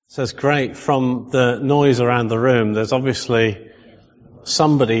So it's great. From the noise around the room, there's obviously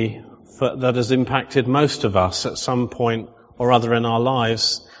somebody that has impacted most of us at some point or other in our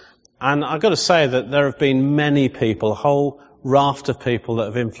lives. And I've got to say that there have been many people, a whole raft of people that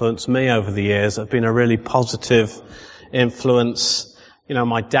have influenced me over the years, that have been a really positive influence. You know,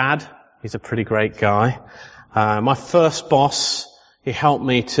 my dad, he's a pretty great guy. My first boss, he helped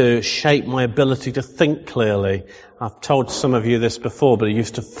me to shape my ability to think clearly. I've told some of you this before, but he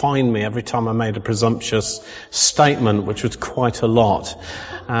used to fine me every time I made a presumptuous statement, which was quite a lot.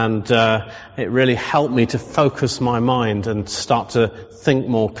 And it really helped me to focus my mind and start to think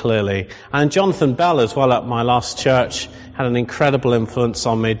more clearly. And Jonathan Bell as well at my last church had an incredible influence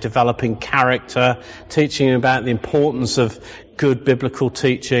on me, developing character, teaching me about the importance of good biblical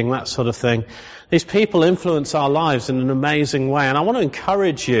teaching, that sort of thing. These people influence our lives in an amazing way, and I want to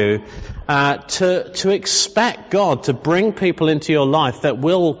encourage you to expect God to bring people into your life that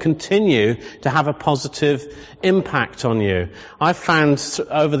will continue to have a positive impact on you. I've found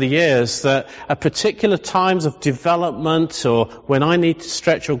over the years that at particular times of development or when I need to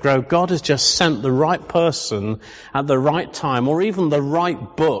stretch or grow, God has just sent the right person at the right time, or even the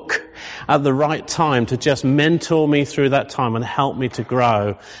right book at the right time to just mentor me through that time and help me to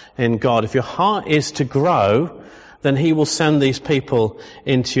grow in God. If your heart is to grow, then He will send these people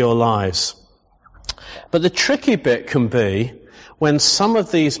into your lives. But the tricky bit can be when some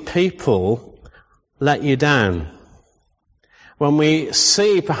of these people let you down. When we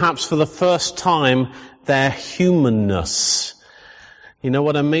see, perhaps for the first time, their humanness. You know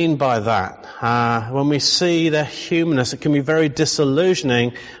what I mean by that? When we see their humanness, it can be very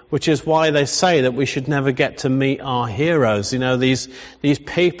disillusioning, which is why they say that we should never get to meet our heroes. You know, these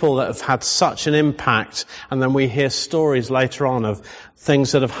people that have had such an impact, and then we hear stories later on of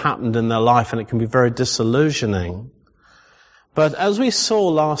things that have happened in their life, and it can be very disillusioning. But as we saw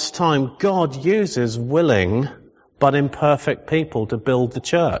last time, God uses willing but imperfect people to build the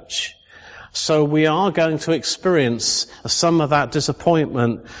church. So we are going to experience some of that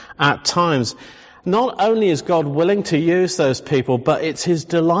disappointment at times. Not only is God willing to use those people, but it's His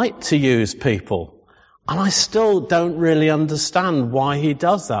delight to use people. And I still don't really understand why He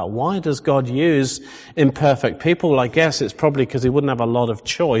does that. Why does God use imperfect people? Well, I guess it's probably because He wouldn't have a lot of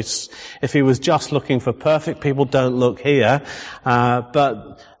choice. If He was just looking for perfect people, don't look here.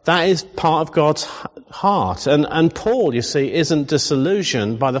 But that is part of God's heart. And Paul, you see, isn't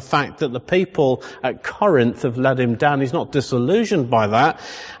disillusioned by the fact that the people at Corinth have let him down. He's not disillusioned by that.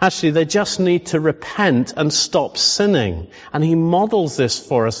 Actually, they just need to repent and stop sinning. And he models this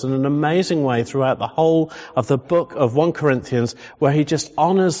for us in an amazing way throughout the whole of the book of 1 Corinthians, where he just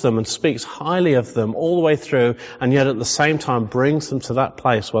honors them and speaks highly of them all the way through, and yet at the same time brings them to that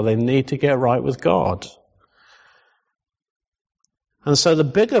place where they need to get right with God. And so the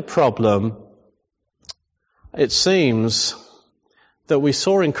bigger problem, it seems, that we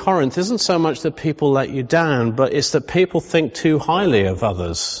saw in Corinth isn't so much that people let you down, but it's that people think too highly of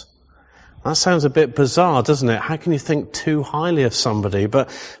others. That sounds a bit bizarre, doesn't it? How can you think too highly of somebody?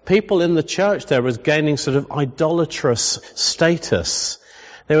 But people in the church there was gaining sort of idolatrous status.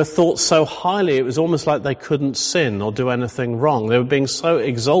 They were thought so highly, it was almost like they couldn't sin or do anything wrong. They were being so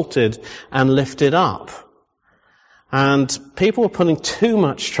exalted and lifted up. And people were putting too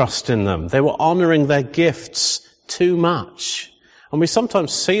much trust in them. They were honoring their gifts too much. And we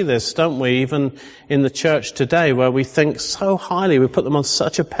sometimes see this, don't we, even in the church today, where we think so highly, we put them on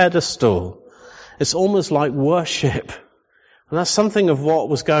such a pedestal. It's almost like worship. And that's something of what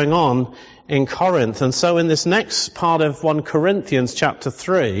was going on in Corinth. And so in this next part of 1 Corinthians chapter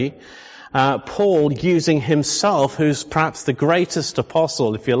 3, Paul, using himself, who's perhaps the greatest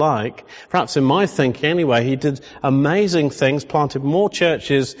apostle, if you like, perhaps in my thinking anyway, he did amazing things, planted more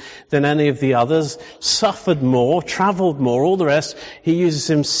churches than any of the others, suffered more, travelled more, all the rest. He uses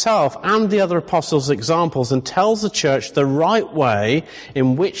himself and the other apostles' examples and tells the church the right way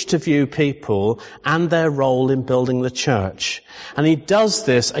in which to view people and their role in building the church. And he does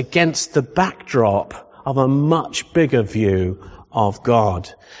this against the backdrop of a much bigger view of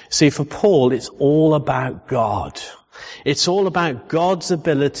God. See, for Paul, it's all about God. It's all about God's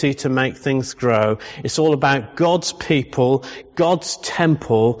ability to make things grow. It's all about God's people, God's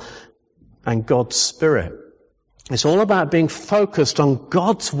temple, and God's Spirit. It's all about being focused on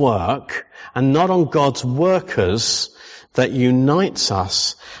God's work and not on God's workers that unites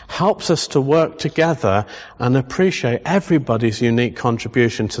us, helps us to work together and appreciate everybody's unique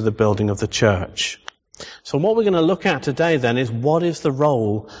contribution to the building of the church. So what we're going to look at today then is what is the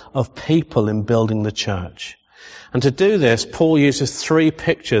role of people in building the church. And to do this, Paul uses 3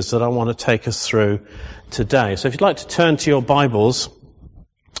 pictures that I want to take us through today. So if you'd like to turn to your Bibles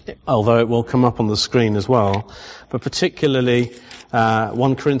although it will come up on the screen as well, but particularly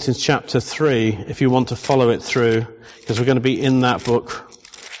 1 Corinthians chapter 3, if you want to follow it through, because we're going to be in that book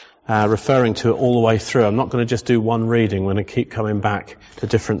referring to it all the way through. I'm not going to just do one reading. We're going to keep coming back to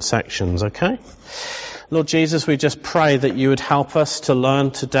different sections, okay? Lord Jesus, we just pray that you would help us to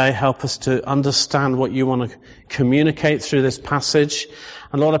learn today, help us to understand what you want to communicate through this passage.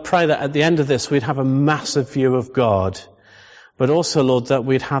 And Lord, I pray that at the end of this we'd have a massive view of God, but also, Lord, that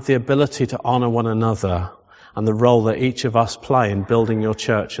we'd have the ability to honour one another and the role that each of us play in building your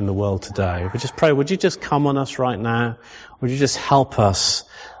church in the world today. We just pray, would you just come on us right now? Would you just help us,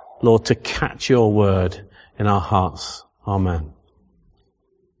 Lord, to catch your word in our hearts? Amen.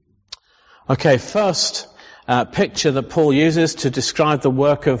 Okay, first picture that Paul uses to describe the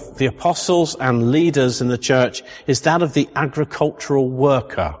work of the apostles and leaders in the church is that of the agricultural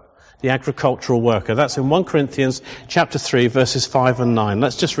worker. The agricultural worker. That's in 1 Corinthians chapter 3, verses 5 and 9.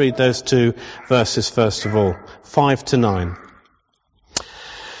 Let's just read those two verses first of all, 5 to 9.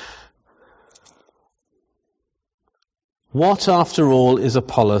 What, after all, is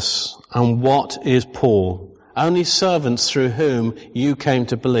Apollos, and what is Paul? Only servants through whom you came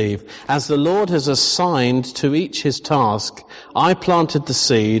to believe. As the Lord has assigned to each his task, I planted the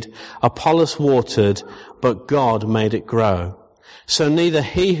seed, Apollos watered, but God made it grow. So neither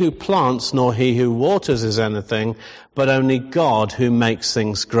he who plants nor he who waters is anything, but only God who makes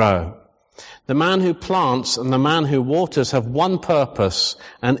things grow. The man who plants and the man who waters have one purpose,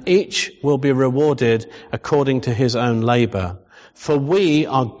 and each will be rewarded according to his own labor. For we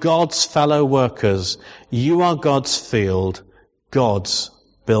are God's fellow workers. You are God's field, God's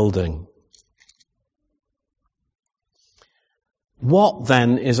building. What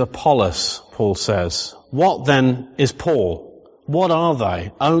then is Apollos, Paul says? What then is Paul? What are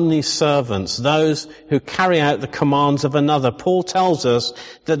they? Only servants, those who carry out the commands of another. Paul tells us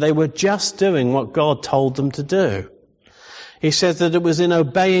that they were just doing what God told them to do. He says that it was in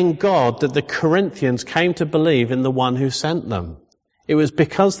obeying God that the Corinthians came to believe in the one who sent them. It was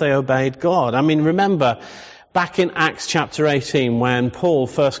because they obeyed God. I mean, remember, back in Acts chapter 18, when Paul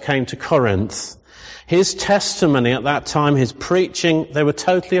first came to Corinth, his testimony at that time, his preaching, they were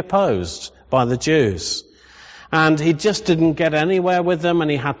totally opposed by the Jews. And he just didn't get anywhere with them, and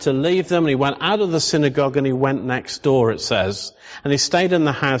he had to leave them, and he went out of the synagogue and he went next door, it says. And he stayed in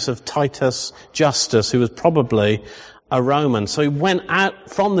the house of Titus Justus, who was probably a Roman. So he went out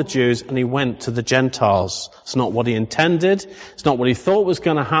from the Jews and he went to the Gentiles. It's not what he intended. It's not what he thought was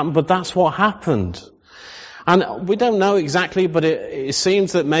going to happen, but that's what happened. And we don't know exactly, but it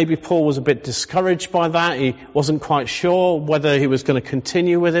seems that maybe Paul was a bit discouraged by that. He wasn't quite sure whether he was going to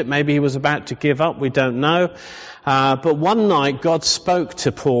continue with it. Maybe he was about to give up. We don't know. But one night God spoke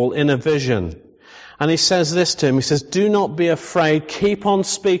to Paul in a vision. And he says this to him. He says, do not be afraid. Keep on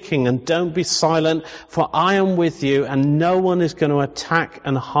speaking and don't be silent, for I am with you and no one is going to attack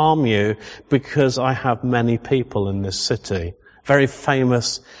and harm you because I have many people in this city. Very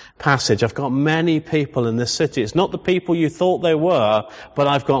famous passage. I've got many people in this city. It's not the people you thought they were, but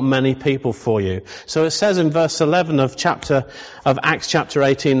I've got many people for you. So it says in verse 11 of Acts chapter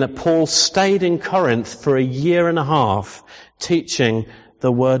 18 that Paul stayed in Corinth for 1.5 years teaching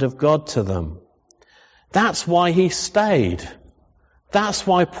the word of God to them. That's why he stayed. That's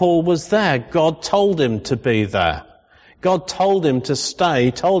why Paul was there. God told him to be there. God told him to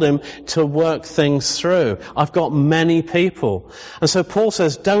stay, told him to work things through. I've got many people. And so Paul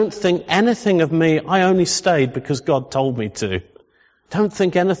says, don't think anything of me. I only stayed because God told me to. Don't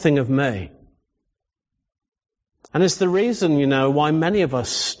think anything of me. And it's the reason, why many of us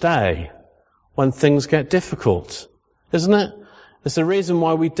stay when things get difficult, isn't it? It's the reason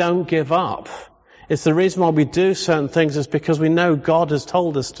why we don't give up. It's the reason why we do certain things is because we know God has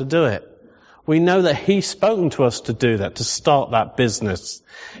told us to do it. We know that He's spoken to us to do that, to start that business.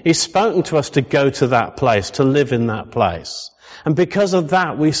 He's spoken to us to go to that place, to live in that place. And because of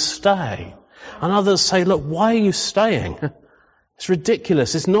that, we stay. And others say, look, why are you staying? It's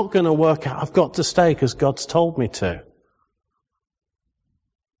ridiculous. It's not going to work out. I've got to stay because God's told me to.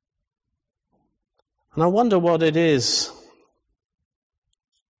 And I wonder what it is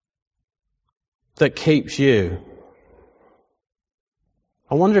that keeps you.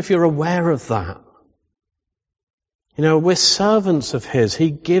 I wonder if you're aware of that. We're servants of His. He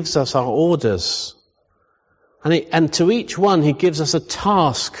gives us our orders. And to each one, He gives us a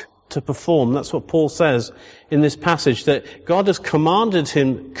task to perform. That's what Paul says in this passage, that God has commanded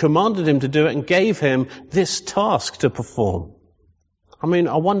him to do it and gave him this task to perform.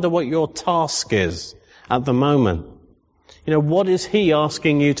 I wonder what your task is at the moment. What is He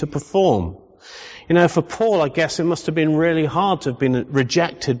asking you to perform? You know, for Paul, I guess it must have been really hard to have been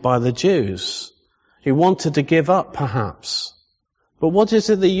rejected by the Jews. He wanted to give up, perhaps. But what is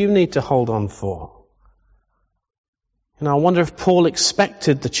it that you need to hold on for? You know, I wonder if Paul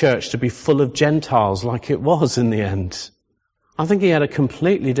expected the church to be full of Gentiles like it was in the end. I think he had a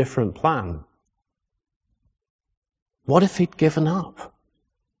completely different plan. What if he'd given up?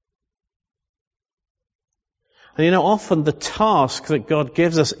 And you know, often the task that God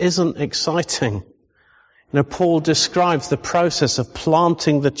gives us isn't exciting. You know, Paul describes the process of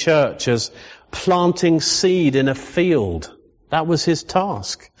planting the church as planting seed in a field. That was his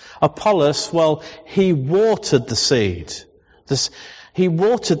task. Apollos, well, he watered the seed. He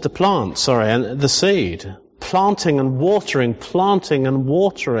watered the plant, and the seed. Planting and watering.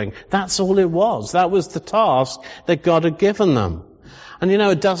 That's all it was. That was the task that God had given them. And you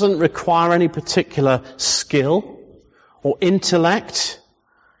know, it doesn't require any particular skill or intellect.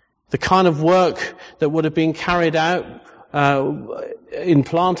 The kind of work that would have been carried out in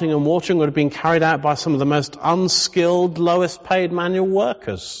planting and watering would have been carried out by some of the most unskilled, lowest paid manual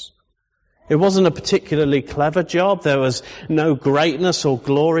workers. It wasn't a particularly clever job. There was no greatness or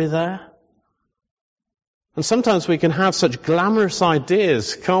glory there. And sometimes we can have such glamorous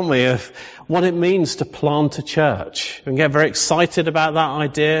ideas, can't we, of what it means to plant a church. We can get very excited about that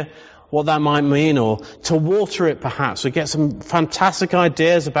idea, what that might mean, or to water it perhaps. We get some fantastic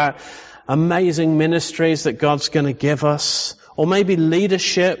ideas about amazing ministries that God's going to give us. Or maybe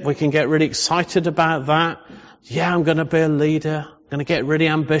leadership, we can get really excited about that. Yeah, I'm going to be a leader. I'm going to get really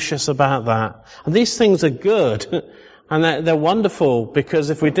ambitious about that. And these things are good. And they're wonderful, because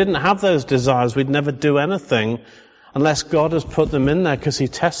if we didn't have those desires, we'd never do anything unless God has put them in there, because He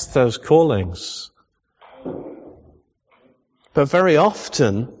tests those callings. But very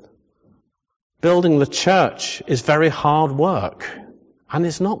often, building the church is very hard work. And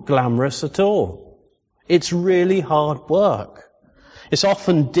it's not glamorous at all. It's really hard work. It's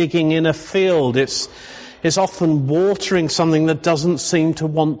often digging in a field. It's often watering something that doesn't seem to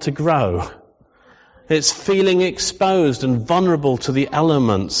want to grow. It's feeling exposed and vulnerable to the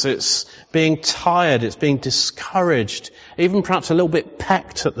elements. It's being tired. It's being discouraged. Even perhaps a little bit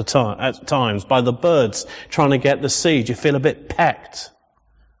pecked at times by the birds trying to get the seed. You feel a bit pecked.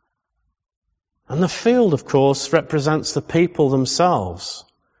 And the field, of course, represents the people themselves,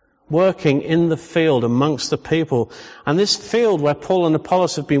 working in the field amongst the people. And this field where Paul and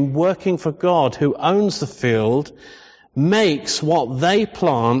Apollos have been working for God, who owns the field, makes what they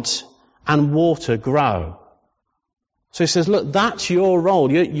plant and water grow. So he says, look, that's your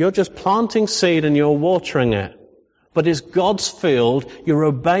role. You're just planting seed and you're watering it. But it's God's field, you're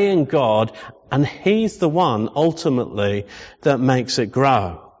obeying God, and He's the one, ultimately, that makes it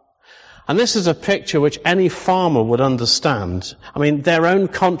grow. And this is a picture which any farmer would understand. I mean, their own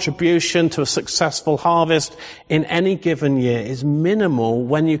contribution to a successful harvest in any given year is minimal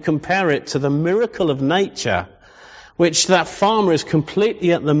when you compare it to the miracle of nature, which that farmer is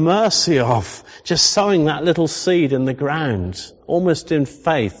completely at the mercy of, just sowing that little seed in the ground. Almost in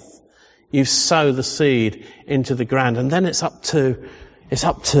faith, you sow the seed into the ground, and then it's up to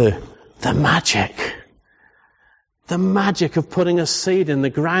the magic. The magic of putting a seed in the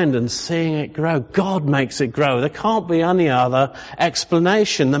ground and seeing it grow. God makes it grow. There can't be any other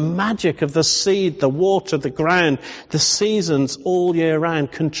explanation. The magic of the seed, the water, the ground, the seasons all year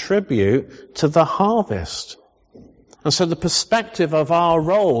round contribute to the harvest. And so the perspective of our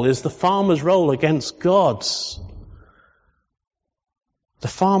role is the farmer's role against God's. The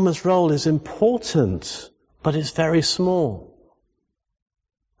farmer's role is important, but it's very small.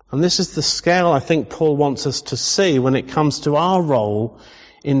 And this is the scale I think Paul wants us to see when it comes to our role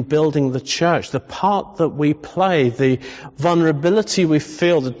in building the church. The part that we play, the vulnerability we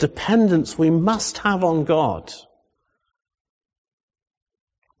feel, the dependence we must have on God.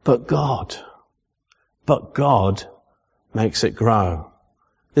 But God makes it grow.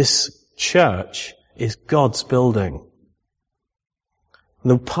 This church is God's building.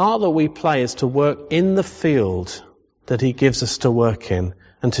 And the part that we play is to work in the field that He gives us to work in,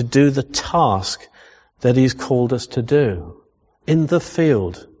 and to do the task that He's called us to do. In the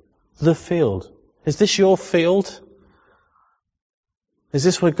field. The field. Is this your field? Is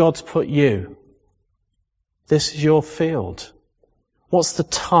this where God's put you? This is your field. What's the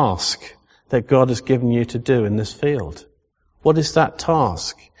task that God has given you to do in this field? What is that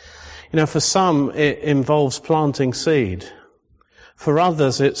task? You know, for some it involves planting seed. For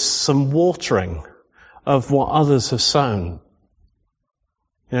others it's some watering of what others have sown.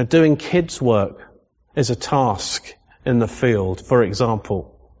 You know, doing kids' work is a task in the field, for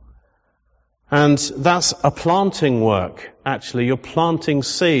example. And that's a planting work, actually. You're planting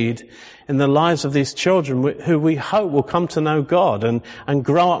seed in the lives of these children who we hope will come to know God and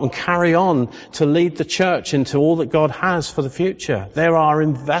grow up and carry on to lead the church into all that God has for the future. They're our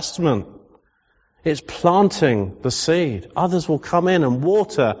investment. It's planting the seed. Others will come in and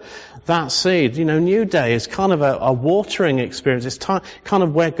water that seed. You know, New Day is kind of a watering experience. It's kind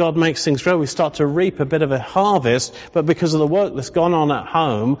of where God makes things grow. We start to reap a bit of a harvest, but because of the work that's gone on at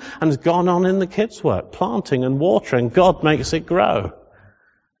home and has gone on in the kids' work, planting and watering, God makes it grow.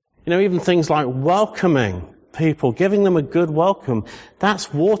 You know, even things like welcoming people, giving them a good welcome, that's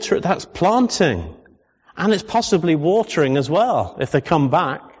planting. And it's possibly watering as well, if they come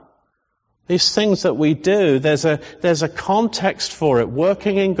back. These things that we do, there's a context for it.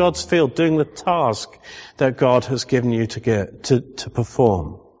 Working in God's field, doing the task that God has given you to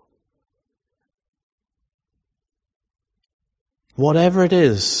perform. Whatever it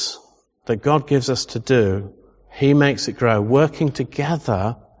is that God gives us to do, He makes it grow. Working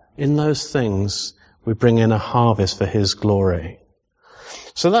together in those things, we bring in a harvest for His glory.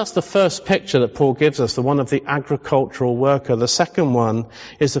 So that's the first picture that Paul gives us, the one of the agricultural worker. The second one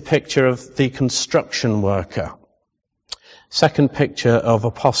is the picture of the construction worker. Second picture of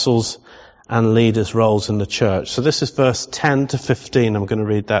apostles and leaders' roles in the church. So this is verse 10 to 15. I'm going to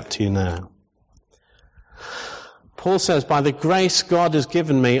read that to you now. Paul says, "By the grace God has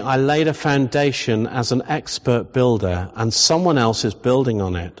given me, I laid a foundation as an expert builder, and someone else is building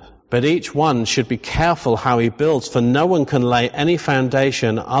on it. But each one should be careful how he builds, for no one can lay any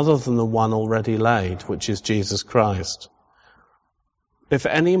foundation other than the one already laid, which is Jesus Christ. If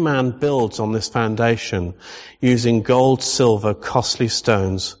any man builds on this foundation using gold, silver, costly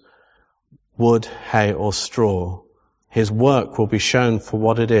stones, wood, hay, or straw, his work will be shown for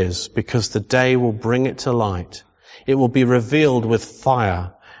what it is, because the day will bring it to light. It will be revealed with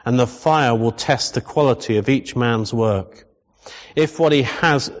fire, and the fire will test the quality of each man's work. If what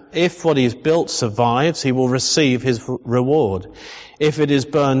he's built survives, he will receive his reward. If it is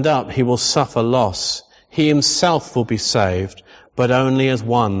burned up, he will suffer loss. He himself will be saved, but only as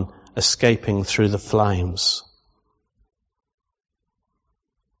one escaping through the flames."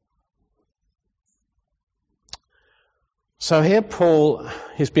 So here Paul,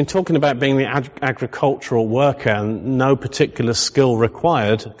 he's been talking about being the agricultural worker and no particular skill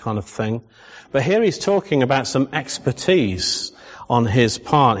required kind of thing. But here he's talking about some expertise on his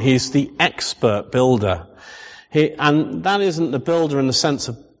part. He's the expert builder. And that isn't the builder in the sense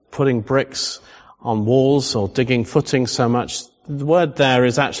of putting bricks on walls or digging footings so much. The word there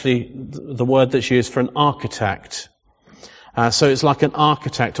is actually the word that's used for an architect. So it's like an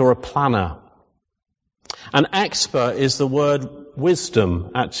architect or a planner. An expert is the word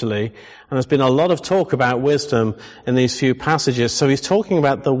wisdom, actually. And there's been a lot of talk about wisdom in these few passages. So he's talking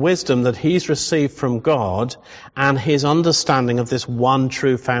about the wisdom that he's received from God and his understanding of this one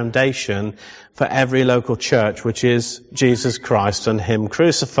true foundation for every local church, which is Jesus Christ and Him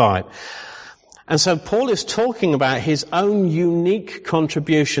crucified. And so Paul is talking about his own unique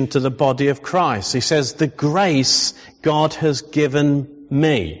contribution to the body of Christ. He says, the grace God has given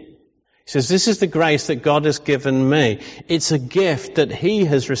me. He says, this is the grace that God has given me. It's a gift that he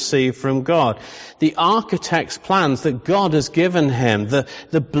has received from God. The architect's plans that God has given him,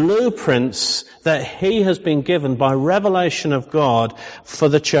 the blueprints that he has been given by revelation of God for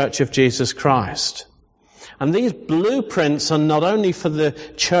the church of Jesus Christ. And these blueprints are not only for the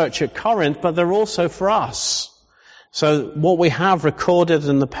church at Corinth, but they're also for us. So what we have recorded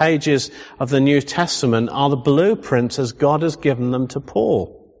in the pages of the New Testament are the blueprints as God has given them to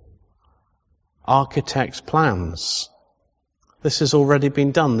Paul. Architect's plans. This has already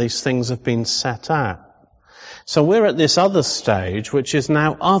been done. These things have been set out. So we're at this other stage, which is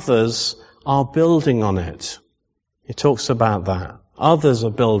now others are building on it. He talks about that. Others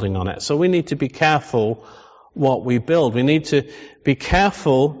are building on it. So we need to be careful what we build. We need to be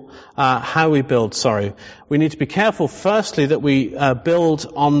careful how we build. We need to be careful, firstly, that we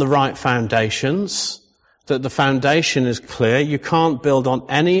build on the right foundations. That the foundation is clear. You can't build on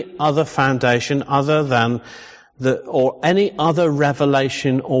any other foundation other than or any other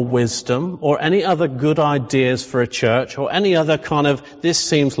revelation or wisdom or any other good ideas for a church or any other kind of, this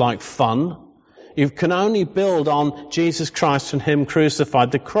seems like fun. You can only build on Jesus Christ and Him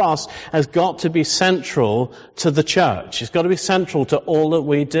crucified. The cross has got to be central to the church. It's got to be central to all that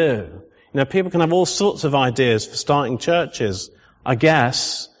we do. You know, people can have all sorts of ideas for starting churches, I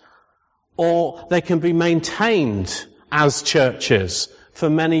guess. Or they can be maintained as churches for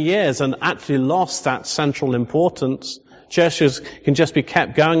many years and actually lost that central importance. Churches can just be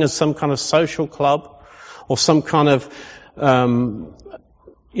kept going as some kind of social club or some kind of,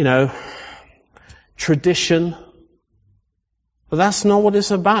 tradition. But that's not what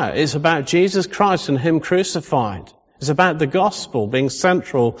it's about. It's about Jesus Christ and Him crucified. It's about the gospel being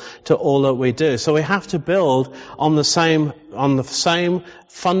central to all that we do. So we have to build on the same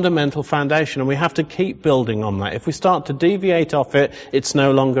fundamental foundation, and we have to keep building on that. If we start to deviate off it, it's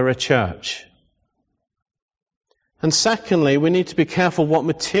no longer a church. And secondly, we need to be careful what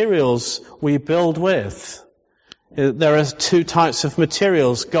materials we build with. There are two types of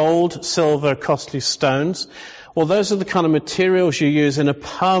materials: gold, silver, costly stones. Well, those are the kind of materials you use in a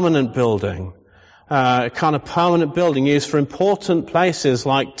permanent building. A kind of permanent building used for important places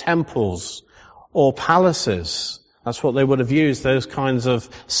like temples or palaces. That's what they would have used those kinds of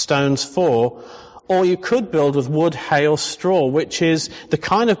stones for. Or you could build with wood, hay or straw, which is the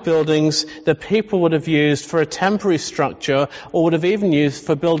kind of buildings that people would have used for a temporary structure or would have even used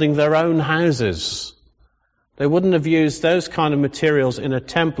for building their own houses. They wouldn't have used those kind of materials in a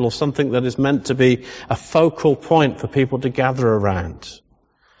temple or something that is meant to be a focal point for people to gather around.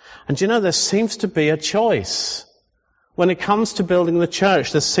 And you know, there seems to be a choice. When it comes to building the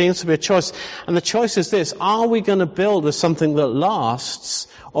church, there seems to be a choice. And the choice is this: are we going to build with something that lasts,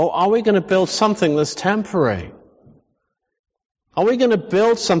 or are we going to build something that's temporary? Are we going to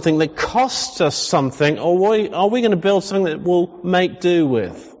build something that costs us something, or are we going to build something that we'll make do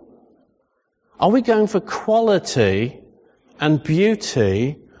with? Are we going for quality and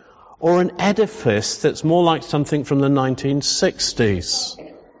beauty, or an edifice that's more like something from the 1960s?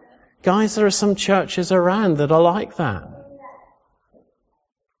 Guys, there are some churches around that are like that.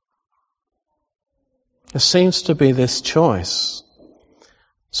 There seems to be this choice.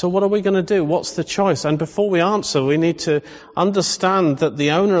 So what are we going to do? What's the choice? And before we answer, we need to understand that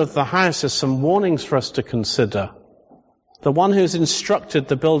the owner of the house has some warnings for us to consider. The one who's instructed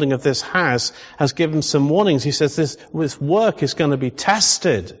the building of this house has given some warnings. He says this work is going to be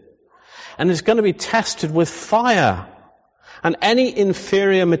tested. And it's going to be tested with fire. And any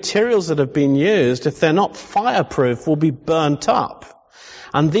inferior materials that have been used, if they're not fireproof, will be burnt up.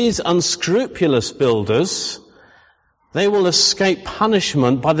 And these unscrupulous builders, they will escape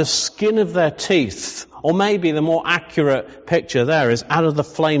punishment by the skin of their teeth. Or maybe the more accurate picture there is out of the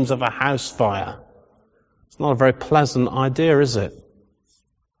flames of a house fire. It's not a very pleasant idea, is it?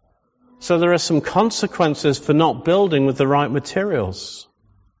 So there are some consequences for not building with the right materials.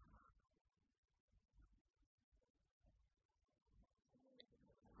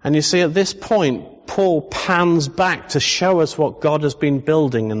 And you see, at this point, Paul pans back to show us what God has been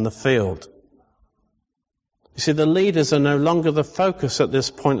building in the field. You see, the leaders are no longer the focus at this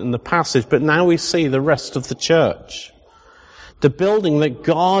point in the passage, but now we see the rest of the church. The building that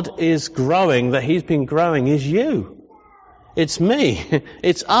God is growing, that He's been growing, is you. It's me.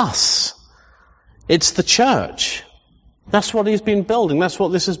 It's us. It's the church. That's what He's been building. That's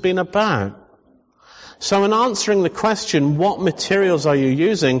what this has been about. So in answering the question, what materials are you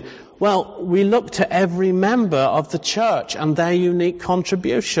using? Well, we look to every member of the church and their unique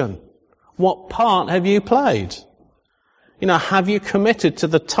contribution. What part have you played? Have you committed to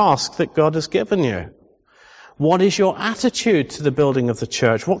the task that God has given you? What is your attitude to the building of the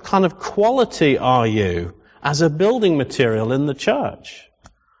church? What kind of quality are you as a building material in the church?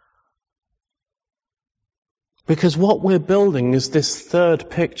 Because what we're building is this third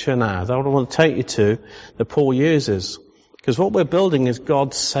picture now that I want to take you to, that Paul uses. Because what we're building is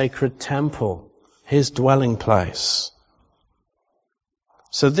God's sacred temple, His dwelling place.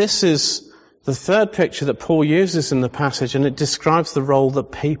 So this is the third picture that Paul uses in the passage, and it describes the role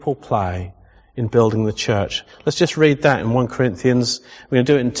that people play in building the church. Let's just read that in 1 Corinthians. We're going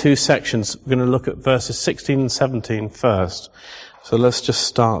to do it in two sections. We're going to look at verses 16 and 17 first. So let's just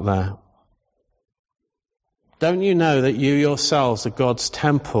start there. Don't you know that you yourselves are God's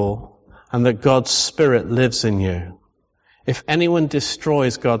temple and that God's Spirit lives in you? If anyone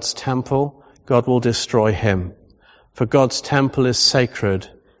destroys God's temple, God will destroy him. For God's temple is sacred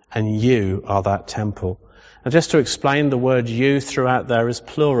and you are that temple. Now just to explain, the word you throughout there is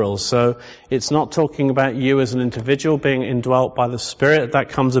plural. So it's not talking about you as an individual being indwelt by the Spirit. That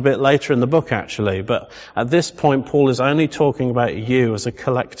comes a bit later in the book actually. But at this point, Paul is only talking about you as a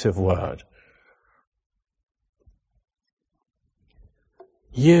collective word.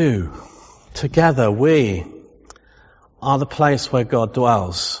 You, together, we are the place where God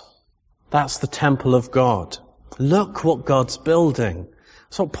dwells. That's the temple of God. Look what God's building.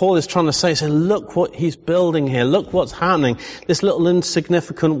 That's what Paul is trying to say. He said, look what He's building here. Look what's happening. This little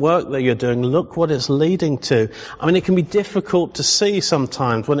insignificant work that you're doing, look what it's leading to. I mean, it can be difficult to see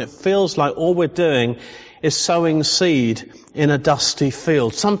sometimes when it feels like all we're doing is sowing seed in a dusty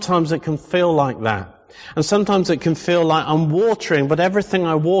field. Sometimes it can feel like that. And sometimes it can feel like I'm watering, but everything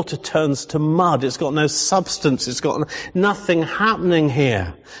I water turns to mud. It's got no substance. It's got nothing happening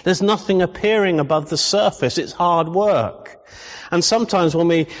here. There's nothing appearing above the surface. It's hard work. And sometimes when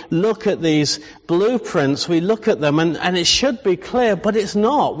we look at these blueprints, we look at them and it should be clear, but it's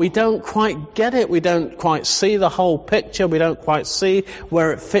not. We don't quite get it. We don't quite see the whole picture. We don't quite see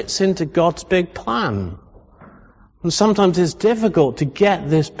where it fits into God's big plan. And sometimes it's difficult to get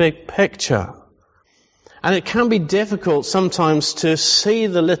this big picture. And it can be difficult sometimes to see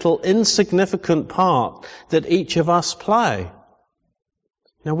the little insignificant part that each of us play.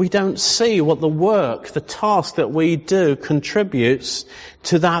 Now, we don't see what the work, the task that we do contributes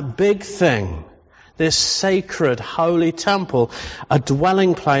to that big thing, this sacred, holy temple, a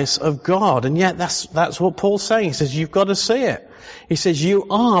dwelling place of God. And yet that's what Paul's saying. He says, you've got to see it. He says, you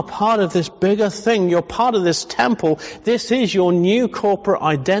are part of this bigger thing. You're part of this temple. This is your new corporate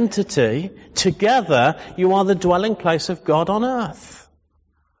identity. Together, you are the dwelling place of God on earth.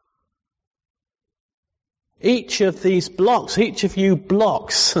 Each of these blocks, each of you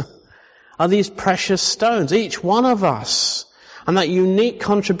blocks, are these precious stones. Each one of us. And that unique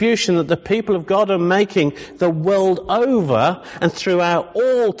contribution that the people of God are making the world over and throughout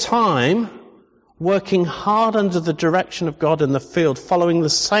all time, working hard under the direction of God in the field, following the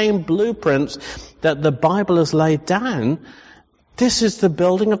same blueprints that the Bible has laid down. This is the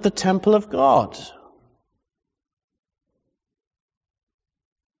building of the temple of God.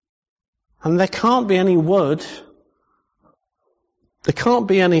 And there can't be any wood, there can't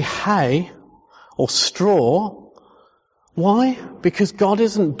be any hay or straw. Why? Because God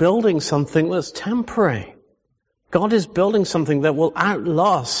isn't building something that's temporary. God is building something that will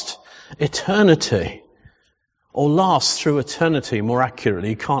outlast eternity, or last through eternity, more accurately.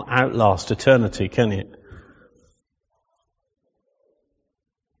 You can't outlast eternity, can you?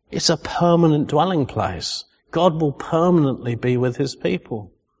 It's a permanent dwelling place. God will permanently be with His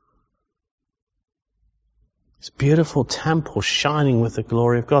people. This beautiful temple shining with the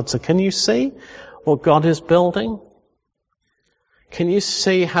glory of God. So can you see what God is building? Can you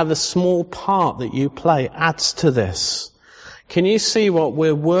see how the small part that you play adds to this? Can you see what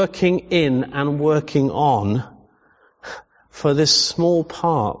we're working in and working on for this small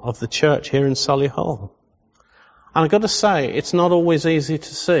part of the church here in Solihull? And I've got to say, it's not always easy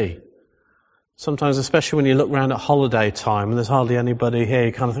to see. Sometimes, especially when you look around at holiday time and there's hardly anybody here,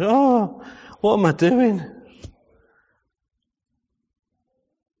 you kind of think, oh, what am I doing?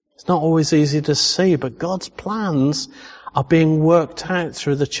 It's not always easy to see, but God's plans are being worked out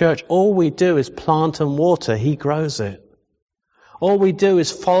through the church. All we do is plant and water. He grows it. All we do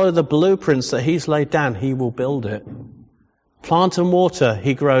is follow the blueprints that He's laid down. He will build it. Plant and water,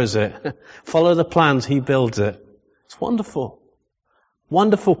 He grows it. Follow the plans, He builds it. It's wonderful.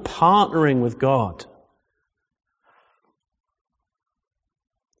 Wonderful partnering with God.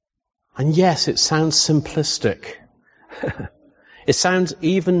 And yes, it sounds simplistic. It sounds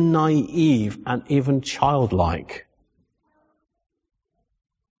even naive and even childlike.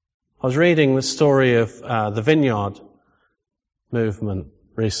 I was reading the story of the Vineyard movement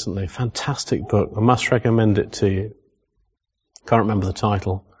recently. Fantastic book. I must recommend it to you. Can't remember the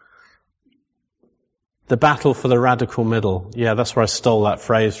title. The Battle for the Radical Middle. Yeah, that's where I stole that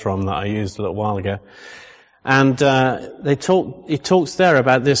phrase from that I used a little while ago. And he talks there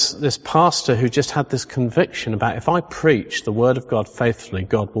about this pastor who just had this conviction about, if I preach the word of God faithfully,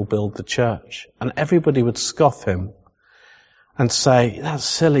 God will build the church. And everybody would scoff him and say, that's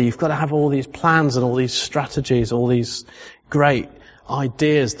silly, you've got to have all these plans and all these strategies, all these great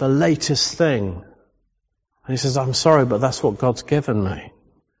ideas, the latest thing. And he says, I'm sorry, but that's what God's given me.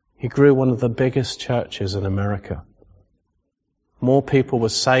 He grew one of the biggest churches in America. More people were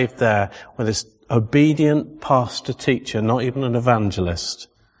saved there with this obedient pastor teacher, not even an evangelist.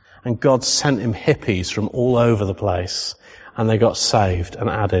 And God sent him hippies from all over the place, and they got saved and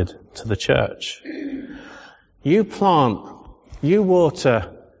added to the church. You plant, you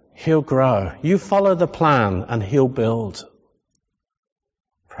water, He'll grow. You follow the plan and He'll build.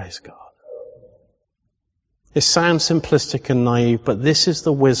 Praise God. It sounds simplistic and naive, but this is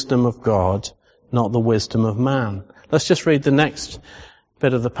the wisdom of God, not the wisdom of man. Let's just read the next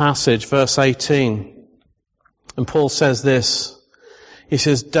bit of the passage, verse 18. And Paul says this. He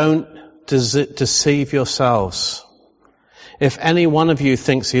says, don't deceive yourselves. If any one of you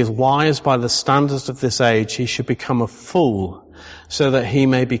thinks he is wise by the standards of this age, he should become a fool, so that he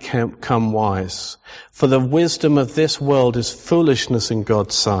may become wise. For the wisdom of this world is foolishness in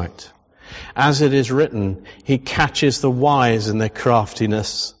God's sight. As it is written, He catches the wise in their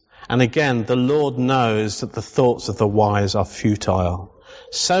craftiness. And again, the Lord knows that the thoughts of the wise are futile.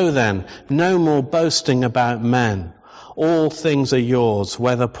 So then, no more boasting about men. All things are yours,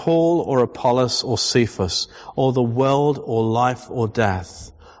 whether Paul or Apollos or Cephas, or the world or life or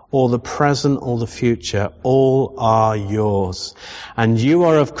death, or the present or the future, all are yours. And you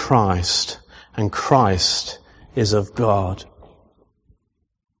are of Christ, and Christ is of God.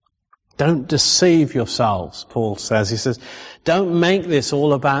 Don't deceive yourselves, Paul says. He says, don't make this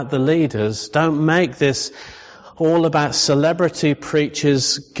all about the leaders. Don't make this all about celebrity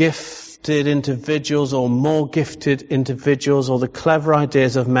preachers, gifted individuals or more gifted individuals or the clever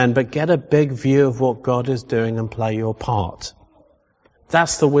ideas of men, but get a big view of what God is doing and play your part.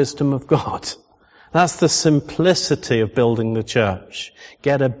 That's the wisdom of God. That's the simplicity of building the church.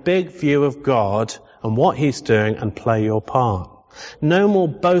 Get a big view of God and what He's doing and play your part. No more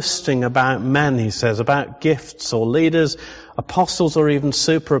boasting about men, he says, about gifts or leaders, apostles or even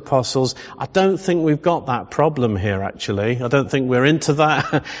super apostles. I don't think we've got that problem here, actually. I don't think we're into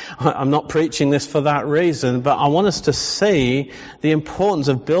that. I'm not preaching this for that reason, but I want us to see the importance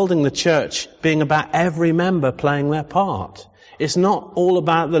of building the church being about every member playing their part. It's not all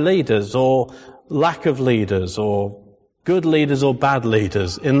about the leaders or lack of leaders or good leaders or bad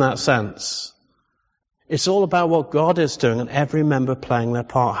leaders in that sense. It's all about what God is doing and every member playing their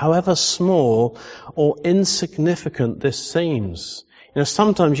part, however small or insignificant this seems. You know,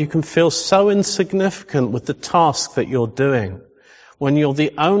 sometimes you can feel so insignificant with the task that you're doing when you're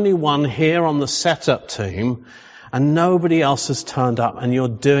the only one here on the setup team and nobody else has turned up and you're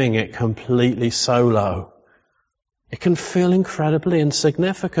doing it completely solo. It can feel incredibly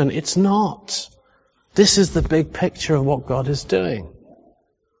insignificant. It's not. This is the big picture of what God is doing.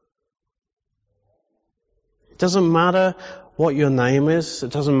 It doesn't matter what your name is.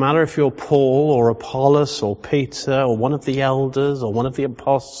 It doesn't matter if you're Paul or Apollos or Peter or one of the elders or one of the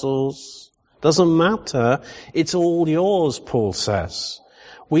apostles. It doesn't matter. It's all yours, Paul says.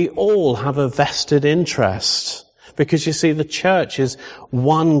 We all have a vested interest because you see the church is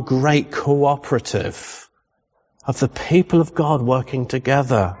one great cooperative of the people of God working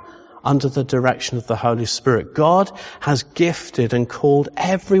together under the direction of the Holy Spirit. God has gifted and called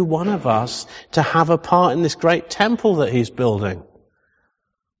every one of us to have a part in this great temple that He's building.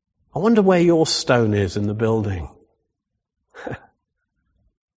 I wonder where your stone is in the building.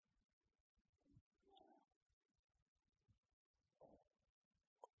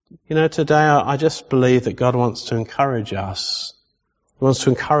 You know, today I just believe that God wants to encourage us. He wants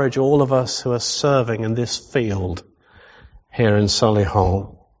to encourage all of us who are serving in this field here in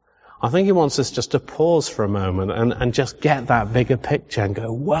Solihull. I think He wants us just to pause for a moment and just get that bigger picture and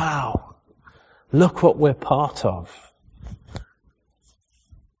go, wow, look what we're part of.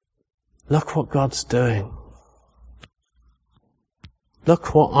 Look what God's doing.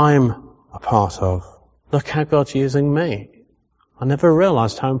 Look what I'm a part of. Look how God's using me. I never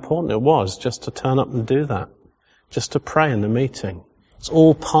realized how important it was just to turn up and do that. Just to pray in the meeting. It's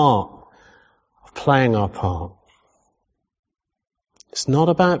all part of playing our part. It's not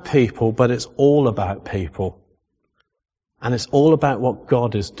about people, but it's all about people. And it's all about what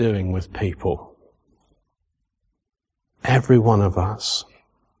God is doing with people. Every one of us.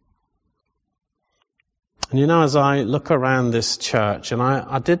 And you know, as I look around this church, and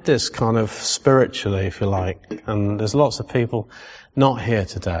I did this kind of spiritually, if you like, and there's lots of people not here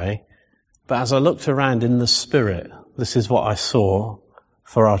today, but as I looked around in the Spirit, this is what I saw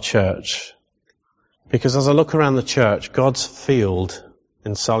for our church. Because as I look around the church, God's field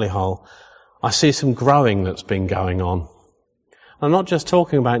in Solihull, I see some growing that's been going on. I'm not just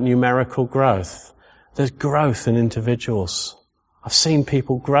talking about numerical growth. There's growth in individuals. I've seen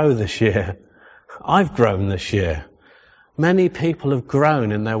people grow this year. I've grown this year. Many people have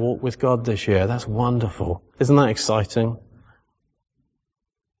grown in their walk with God this year. That's wonderful. Isn't that exciting?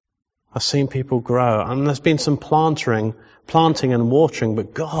 I've seen people grow. And there's been some planting and watering,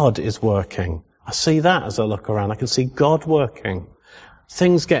 but God is working. I see that as I look around. I can see God working.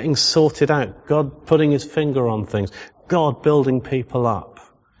 Things getting sorted out. God putting His finger on things. God building people up.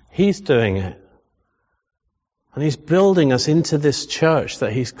 He's doing it. And He's building us into this church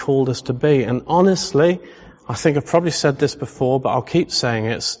that He's called us to be. And honestly, I think I've probably said this before, but I'll keep saying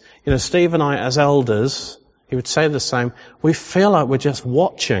it. You know, Steve and I as elders, he would say the same, we feel like we're just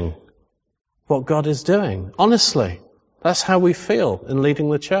watching what God is doing. Honestly, that's how we feel in leading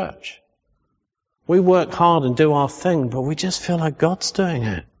the church. We work hard and do our thing, but we just feel like God's doing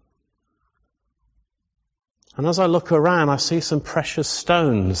it. And as I look around, I see some precious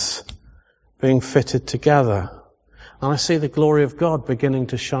stones being fitted together. And I see the glory of God beginning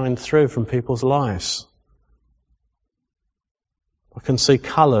to shine through from people's lives. I can see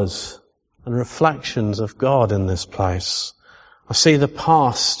colours and reflections of God in this place. I see the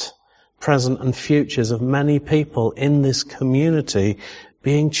past, present and futures of many people in this community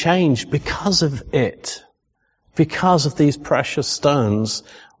being changed because of it. Because of these precious stones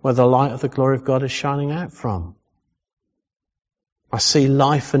where the light of the glory of God is shining out from. I see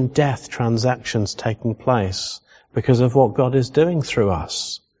life and death transactions taking place because of what God is doing through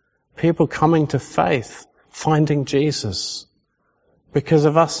us. People coming to faith, finding Jesus because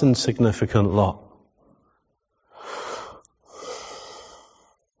of us insignificant lot.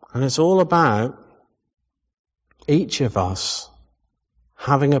 And it's all about each of us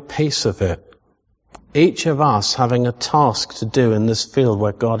having a piece of it. Each of us having a task to do in this field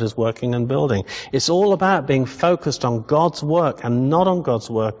where God is working and building. It's all about being focused on God's work and not on God's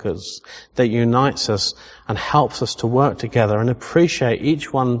workers that unites us and helps us to work together and appreciate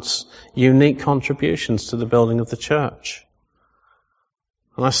each one's unique contributions to the building of the church.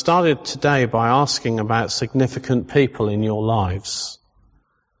 And I started today by asking about significant people in your lives.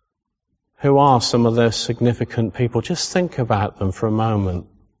 Who are some of those significant people? Just think about them for a moment.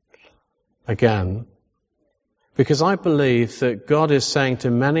 Again. Because I believe that God is saying to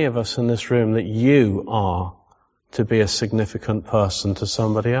many of us in this room that you are to be a significant person to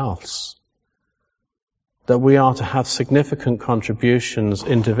somebody else. That we are to have significant contributions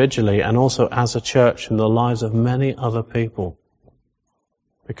individually and also as a church in the lives of many other people.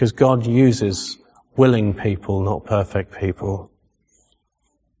 Because God uses willing people, not perfect people.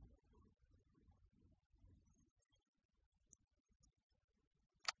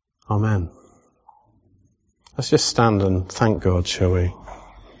 Amen. Let's just stand and thank God, shall we?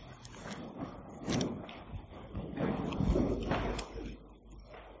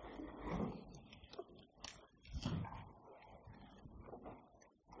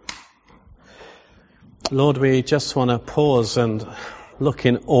 Lord, we just want to pause and look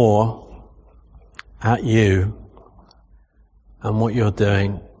in awe at you and what you're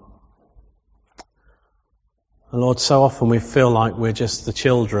doing. And Lord, so often we feel like we're just the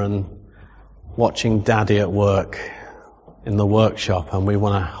children watching Daddy at work in the workshop and we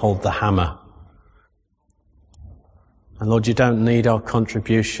want to hold the hammer. And Lord, you don't need our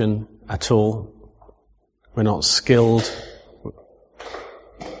contribution at all. We're not skilled.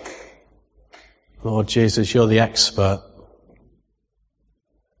 Lord Jesus, you're the expert.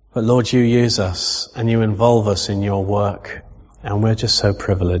 But Lord, you use us and you involve us in your work and we're just so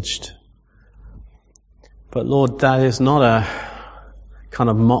privileged. But Lord, that is not a kind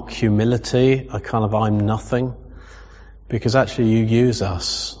of mock humility, a kind of I'm nothing, because actually you use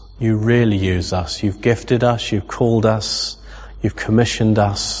us. You really use us. You've gifted us, you've called us, you've commissioned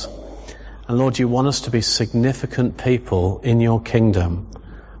us. And Lord, you want us to be significant people in your kingdom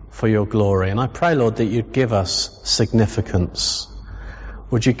for your glory. And I pray, Lord, that you'd give us significance.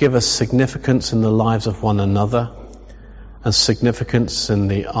 Would you give us significance in the lives of one another and significance in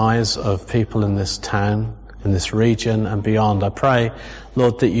the eyes of people in this town, in this region and beyond. I pray,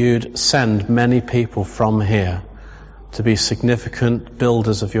 Lord, that you'd send many people from here to be significant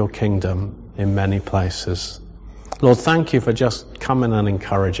builders of your kingdom in many places. Lord, thank you for just coming and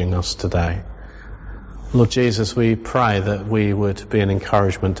encouraging us today. Lord Jesus, we pray that we would be an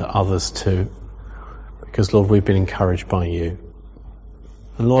encouragement to others too, because Lord, we've been encouraged by you.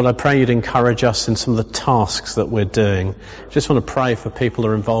 And Lord, I pray you'd encourage us in some of the tasks that we're doing. Just want to pray for people who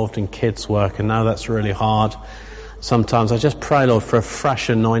are involved in kids' work, and now that's really hard. Sometimes I just pray, Lord, for a fresh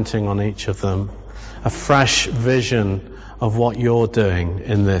anointing on each of them, a fresh vision of what you're doing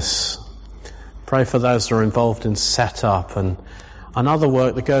in this. Pray for those that are involved in setup and other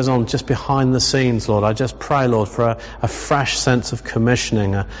work that goes on just behind the scenes, Lord. I just pray, Lord, for a fresh sense of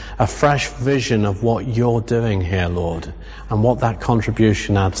commissioning, a fresh vision of what you're doing here, Lord, and what that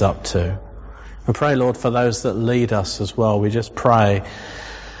contribution adds up to. I pray, Lord, for those that lead us as well. We just pray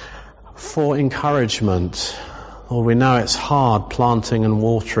for encouragement. Lord, we know it's hard planting and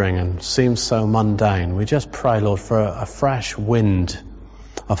watering and seems so mundane. We just pray, Lord, for a fresh wind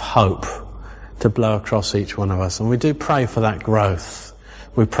of hope to blow across each one of us. And we do pray for that growth.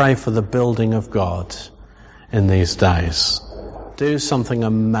 We pray for the building of God in these days. Do something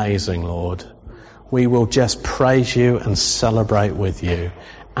amazing, Lord. We will just praise you and celebrate with you.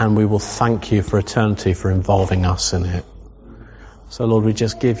 And we will thank you for eternity for involving us in it. So, Lord, we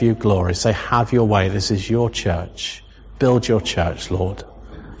just give you glory. Say, have your way. This is your church. Build your church, Lord.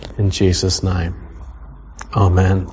 In Jesus' name. Amen.